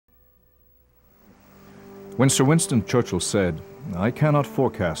When Sir Winston Churchill said, "I cannot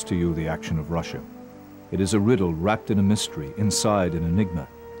forecast to you the action of Russia. It is a riddle wrapped in a mystery, inside an enigma,"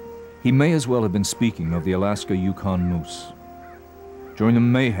 he may as well have been speaking of the Alaska Yukon moose. During the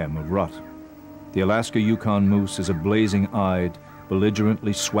mayhem of rut, the Alaska Yukon moose is a blazing-eyed,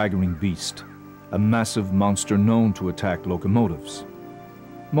 belligerently swaggering beast, a massive monster known to attack locomotives.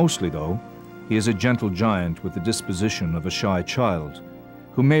 Mostly, though, he is a gentle giant with the disposition of a shy child,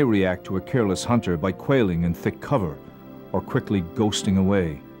 who may react to a careless hunter by quailing in thick cover, or quickly ghosting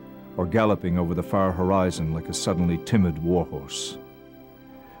away, or galloping over the far horizon like a suddenly timid warhorse.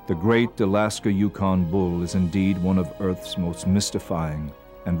 The great Alaska Yukon bull is indeed one of Earth's most mystifying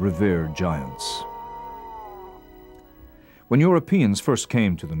and revered giants. When Europeans first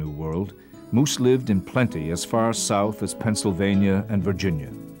came to the New World, moose lived in plenty as far south as Pennsylvania and Virginia.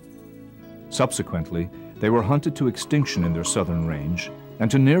 Subsequently, they were hunted to extinction in their southern range and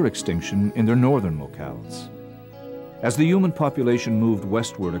to near extinction in their northern locales. As the human population moved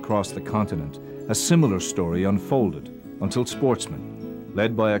westward across the continent, a similar story unfolded until sportsmen,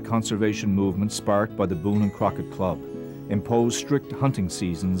 led by a conservation movement sparked by the Boone and Crockett Club, imposed strict hunting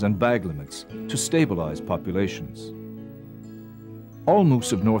seasons and bag limits to stabilize populations. All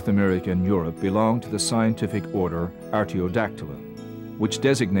moose of North America and Europe belong to the scientific order Artiodactyla, which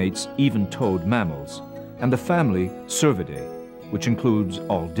designates even-toed mammals, and the family Cervidae, which includes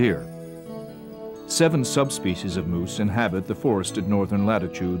all deer. 7 subspecies of moose inhabit the forested northern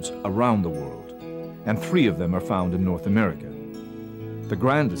latitudes around the world, and 3 of them are found in North America. The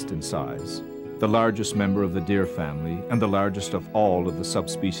grandest in size, the largest member of the deer family, and the largest of all of the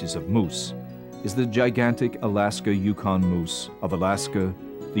subspecies of moose, is the gigantic Alaska Yukon moose of Alaska,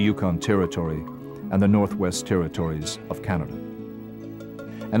 the Yukon Territory, and the Northwest Territories of Canada.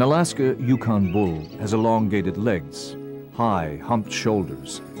 An Alaska Yukon bull has elongated legs, high, humped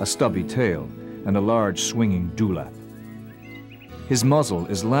shoulders, a stubby tail, and a large swinging dewlap. His muzzle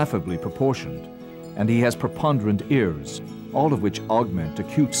is laughably proportioned, and he has preponderant ears, all of which augment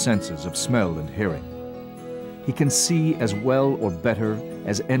acute senses of smell and hearing. He can see as well or better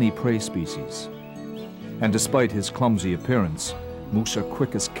as any prey species. And despite his clumsy appearance, moose are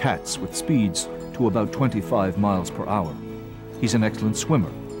quick as cats with speeds to about 25 miles per hour. He's an excellent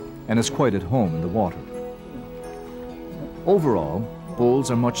swimmer and is quite at home in the water. Overall, bulls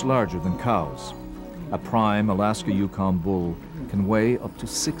are much larger than cows. A prime Alaska Yukon bull can weigh up to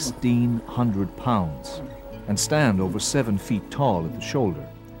 1,600 pounds and stand over 7 feet tall at the shoulder.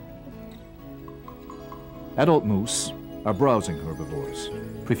 Adult moose are browsing herbivores,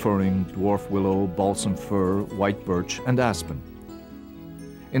 preferring dwarf willow, balsam fir, white birch, and aspen.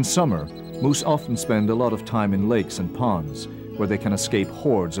 In summer, moose often spend a lot of time in lakes and ponds where they can escape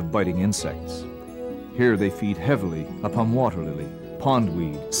hordes of biting insects. Here they feed heavily upon water lily,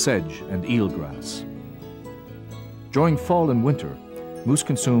 pondweed, sedge, and eelgrass. During fall and winter, moose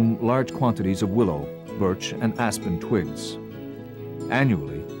consume large quantities of willow, birch, and aspen twigs.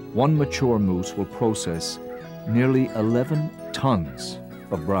 Annually, one mature moose will process nearly 11 tons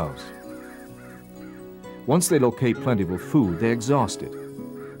of browse. Once they locate plentiful food, they exhaust it,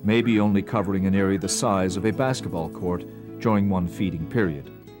 maybe only covering an area the size of a basketball court during one feeding period.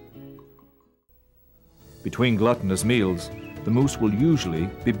 Between gluttonous meals, the moose will usually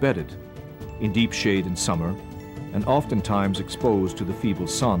be bedded, in deep shade in summer, and oftentimes exposed to the feeble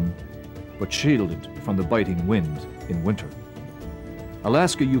sun, but shielded from the biting wind in winter.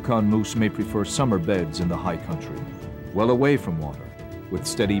 Alaska Yukon moose may prefer summer beds in the high country, well away from water, with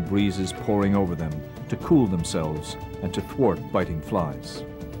steady breezes pouring over them to cool themselves and to thwart biting flies.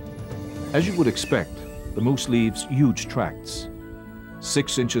 As you would expect, the moose leaves huge tracts,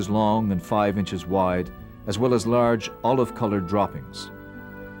 6 inches long and 5 inches wide, as well as large olive-colored droppings.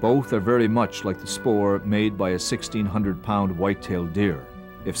 Both are very much like the spoor made by a 1,600-pound white-tailed deer,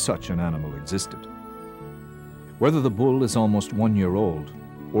 if such an animal existed. Whether the bull is almost 1 year old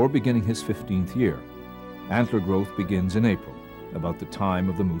or beginning his 15th year, antler growth begins in April, about the time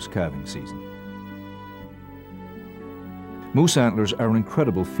of the moose calving season. Moose antlers are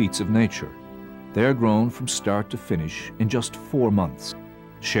incredible feats of nature. They are grown from start to finish in just 4 months,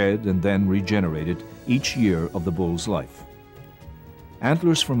 shed and then regenerated each year of the bull's life.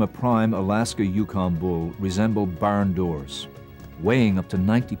 Antlers from a prime Alaska Yukon bull resemble barn doors, weighing up to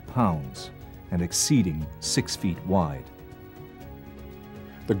 90 pounds and exceeding 6 feet wide.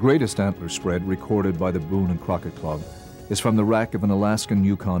 The greatest antler spread recorded by the Boone and Crockett Club is from the rack of an Alaskan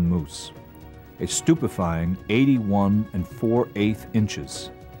Yukon moose, a stupefying 81 4/8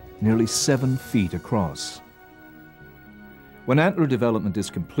 inches, nearly 7 feet across. When antler development is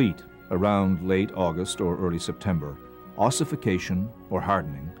complete, around late August or early September, ossification, or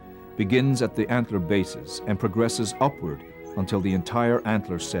hardening, begins at the antler bases and progresses upward until the entire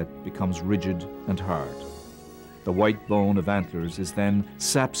antler set becomes rigid and hard. The white bone of antlers is then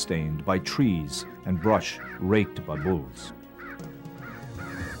sap-stained by trees and brush raked by bulls.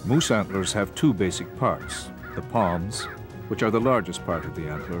 Moose antlers have two basic parts, the palms, which are the largest part of the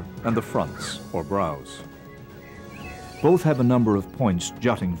antler, and the fronts, or brows. Both have a number of points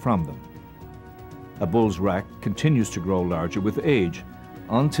jutting from them. A bull's rack continues to grow larger with age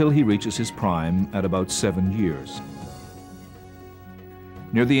until he reaches his prime at about 7 years.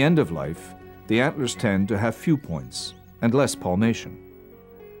 Near the end of life, the antlers tend to have few points and less palmation.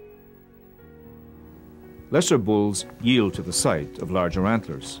 Lesser bulls yield to the sight of larger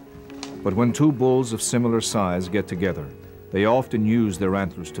antlers, but when two bulls of similar size get together, they often use their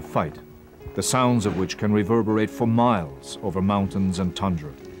antlers to fight, the sounds of which can reverberate for miles over mountains and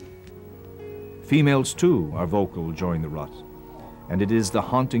tundra. Females, too, are vocal during the rut, and it is the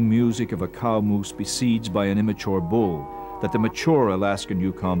haunting music of a cow moose besieged by an immature bull that the mature Alaskan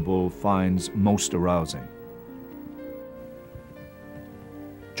Yukon bull finds most arousing.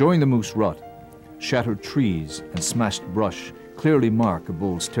 During the moose rut, shattered trees and smashed brush clearly mark a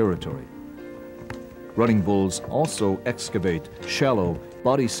bull's territory. Rutting bulls also excavate shallow,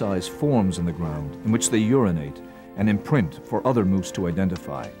 body-sized forms in the ground in which they urinate and imprint for other moose to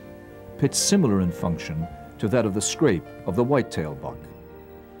identify, pits similar in function to that of the scrape of the whitetail buck.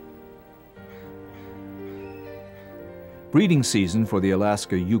 Breeding season for the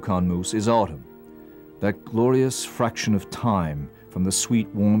Alaska Yukon moose is autumn, that glorious fraction of time from the sweet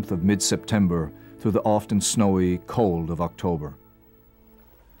warmth of mid-September through the often snowy cold of October.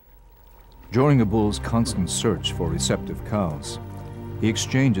 During a bull's constant search for receptive cows, he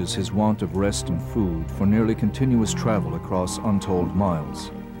exchanges his want of rest and food for nearly continuous travel across untold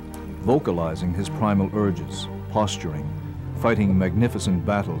miles, vocalizing his primal urges, posturing, fighting magnificent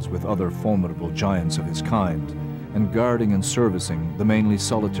battles with other formidable giants of his kind, and guarding and servicing the mainly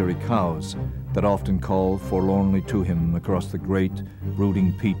solitary cows that often call forlornly to him across the great,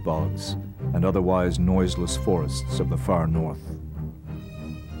 brooding peat bogs and otherwise noiseless forests of the far north.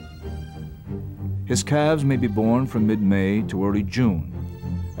 His calves may be born from mid-May to early June,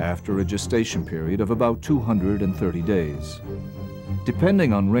 after a gestation period of about 230 days.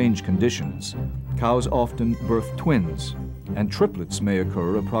 Depending on range conditions, cows often birth twins, and triplets may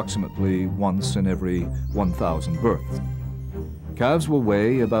occur approximately once in every 1,000 births. Calves will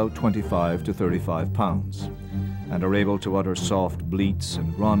weigh about 25 to 35 pounds and are able to utter soft bleats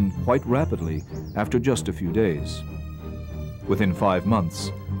and run quite rapidly after just a few days. Within 5 months,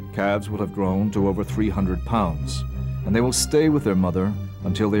 calves will have grown to over 300 pounds, and they will stay with their mother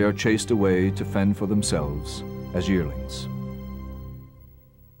until they are chased away to fend for themselves as yearlings.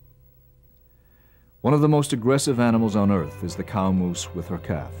 One of the most aggressive animals on earth is the cow moose with her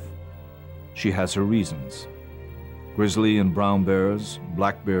calf. She has her reasons. Grizzly and brown bears,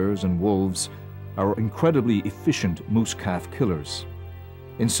 black bears, and wolves are incredibly efficient moose calf killers.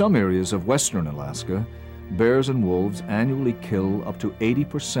 In some areas of western Alaska, bears and wolves annually kill up to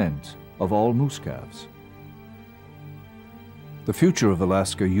 80% of all moose calves. The future of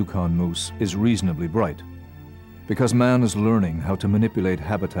Alaska Yukon moose is reasonably bright, because man is learning how to manipulate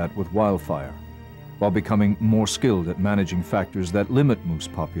habitat with wildfire, while becoming more skilled at managing factors that limit moose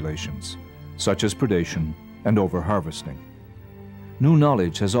populations, such as predation and over-harvesting. New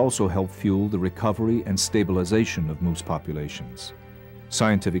knowledge has also helped fuel the recovery and stabilization of moose populations.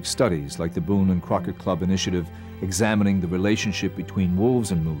 Scientific studies like the Boone and Crockett Club initiative examining the relationship between wolves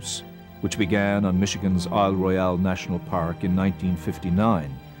and moose, which began on Michigan's Isle Royale National Park in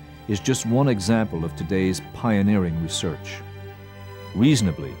 1959, is just one example of today's pioneering research.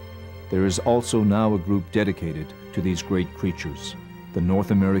 Reasonably, there is also now a group dedicated to these great creatures, the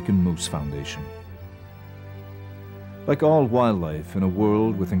North American Moose Foundation. Like all wildlife in a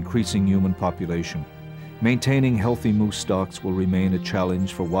world with increasing human population, maintaining healthy moose stocks will remain a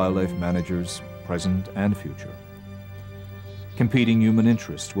challenge for wildlife managers, present and future. Competing human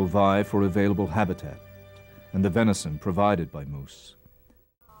interests will vie for available habitat and the venison provided by moose.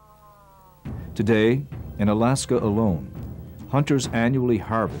 Today, in Alaska alone, hunters annually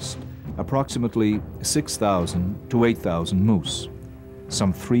harvest approximately 6,000 to 8,000 moose,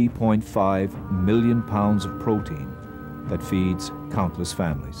 some 3.5 million pounds of protein that feeds countless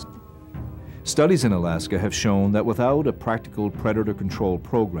families. Studies in Alaska have shown that without a practical predator control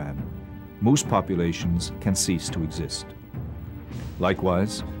program, moose populations can cease to exist.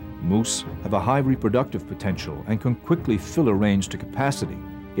 Likewise, moose have a high reproductive potential and can quickly fill a range to capacity,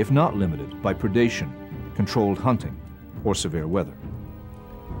 if not limited by predation, controlled hunting, or severe weather.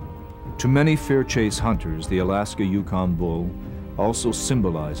 To many fair chase hunters, the Alaska Yukon bull also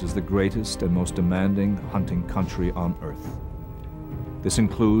symbolizes the greatest and most demanding hunting country on Earth. This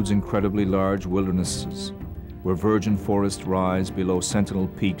includes incredibly large wildernesses, where virgin forests rise below sentinel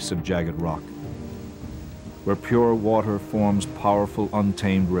peaks of jagged rock, where pure water forms powerful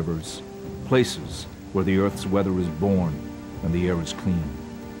untamed rivers, places where the Earth's weather is born and the air is clean.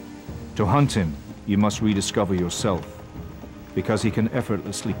 To hunt him, you must rediscover yourself, because he can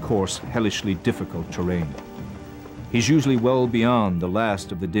effortlessly course hellishly difficult terrain. He's usually well beyond the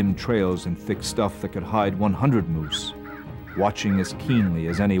last of the dim trails and thick stuff that could hide 100 moose, watching as keenly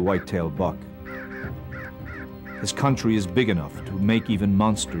as any white-tailed buck. His country is big enough to make even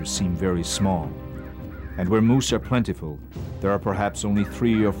monsters seem very small, and where moose are plentiful, there are perhaps only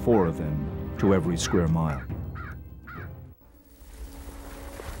 3 or 4 of them to every square mile.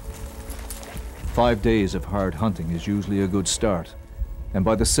 5 days of hard hunting is usually a good start, and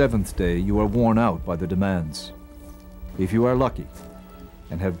by the 7th day you are worn out by the demands. If you are lucky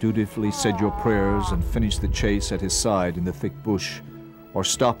and have dutifully said your prayers and finished the chase at his side in the thick bush, or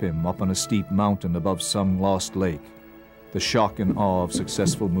stop him up on a steep mountain above some lost lake, the shock and awe of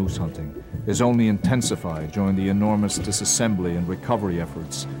successful moose hunting is only intensified during the enormous disassembly and recovery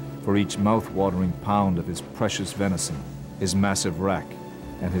efforts for each mouth-watering pound of his precious venison, his massive rack,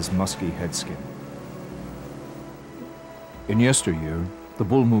 and his musky headskin. In yesteryear, the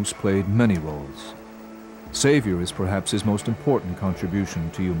bull moose played many roles. Savior is perhaps his most important contribution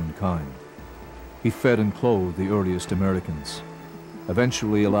to humankind. He fed and clothed the earliest Americans,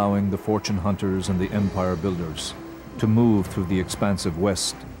 eventually allowing the fortune hunters and the empire builders to move through the expansive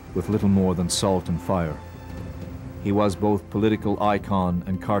West with little more than salt and fire. He was both political icon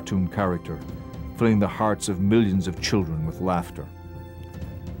and cartoon character, filling the hearts of millions of children with laughter.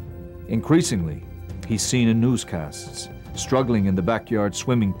 Increasingly, he's seen in newscasts, struggling in the backyard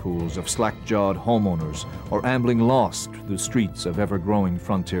swimming pools of slack-jawed homeowners or ambling lost through the streets of ever-growing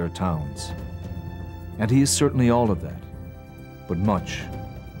frontier towns. And he is certainly all of that, but much,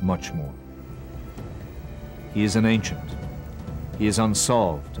 much more. He is an ancient. He is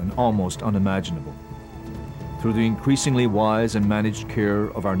unsolved and almost unimaginable. Through the increasingly wise and managed care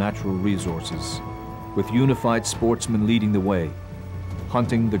of our natural resources, with unified sportsmen leading the way,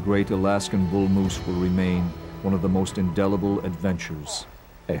 hunting the great Alaskan bull moose will remain one of the most indelible adventures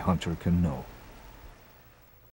a hunter can know.